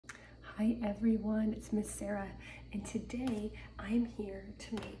Hi everyone, it's Miss Sarah, and today I'm here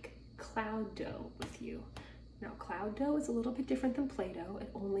to make cloud dough with you. Now cloud dough is a little bit different than Play-Doh.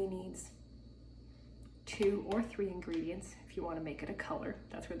 It only needs 2 or 3 ingredients if you want to make it a color.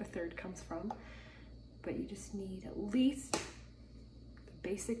 That's where the third comes from. But you just need at least the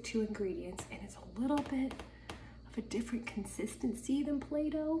basic 2 ingredients, and it's a little bit of a different consistency than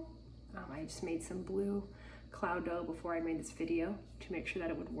Play-Doh. I just made some blue cloud dough before I made this video to make sure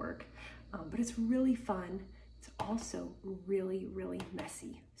that it would work. But it's really fun. It's also really, really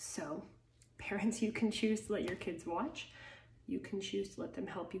messy. So parents, you can choose to let your kids watch. You can choose to let them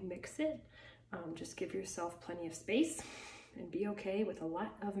help you mix it. Just give yourself plenty of space and be okay with a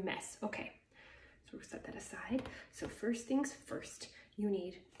lot of mess. Okay, so we'll set that aside. So first things first, you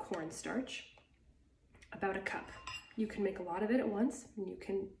need cornstarch, about a cup. You can make a lot of it at once, and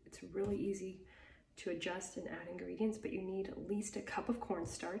it's really easy to adjust and add ingredients, but you need at least a cup of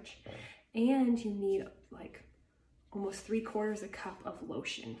cornstarch, and you need like almost 3/4 a cup of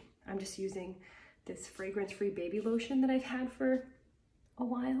lotion. I'm just using this fragrance-free baby lotion that I've had for a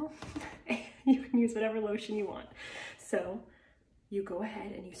while. You can use whatever lotion you want. So you go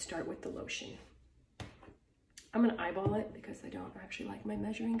ahead and you start with the lotion. I'm gonna eyeball it because I don't actually like my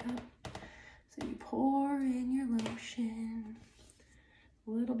measuring cup. So you pour in your lotion,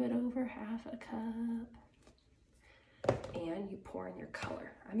 a little bit over half a cup, and you pour in your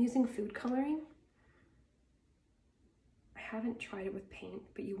color. I'm using food coloring. I haven't tried it with paint,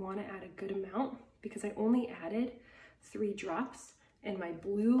 but you want to add a good amount because I only added 3 drops and my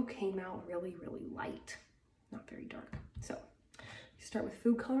blue came out really, really light, not very dark. So you start with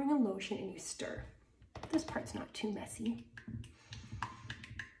food coloring and lotion and you stir. This part's not too messy.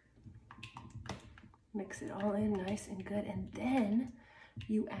 Mix it all in nice and good, and then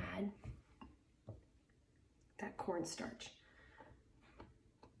you add that cornstarch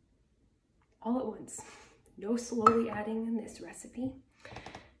all at once. No slowly adding in this recipe.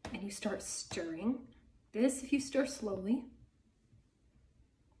 And you start stirring. This, if you stir slowly,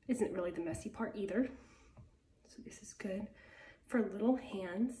 isn't really the messy part either. So this is good for little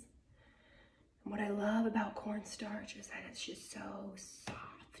hands. And what I love about cornstarch is that it's just so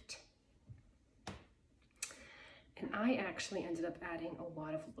soft. And I actually ended up adding a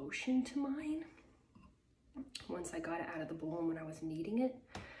lot of lotion to mine once I got it out of the bowl and when I was kneading it,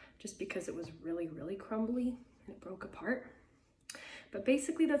 just because it was really, really crumbly and it broke apart. But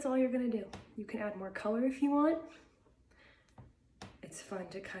basically that's all you're gonna do. You can add more color if you want. It's fun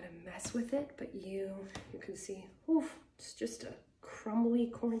to kind of mess with it, but you can see, oof, it's just a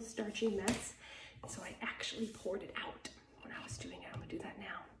crumbly, cornstarchy mess. So I actually poured it out when I was doing it. I'm gonna do that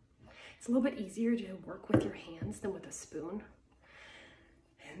now. It's a little bit easier to work with your hands than with a spoon.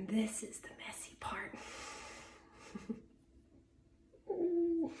 And this is the messy part.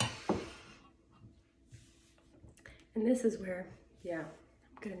 And this is where, yeah,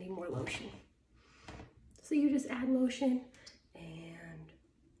 I'm gonna need more lotion. So you just add lotion and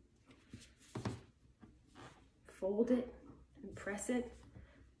fold it and press it.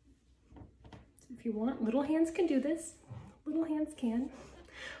 So if you want, little hands can do this. Little hands can.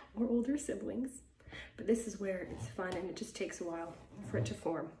 Or older siblings, but this is where it's fun and it just takes a while for it to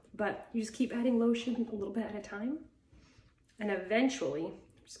form. But you just keep adding lotion a little bit at a time, and eventually,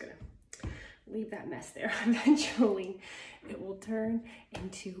 I'm just gonna leave that mess there, eventually it will turn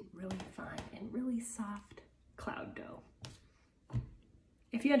into really fine and really soft cloud dough.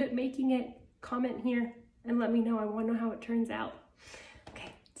 If you end up making it, comment here and let me know. I wanna know how it turns out.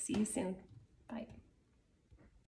 Okay, see you soon. Bye.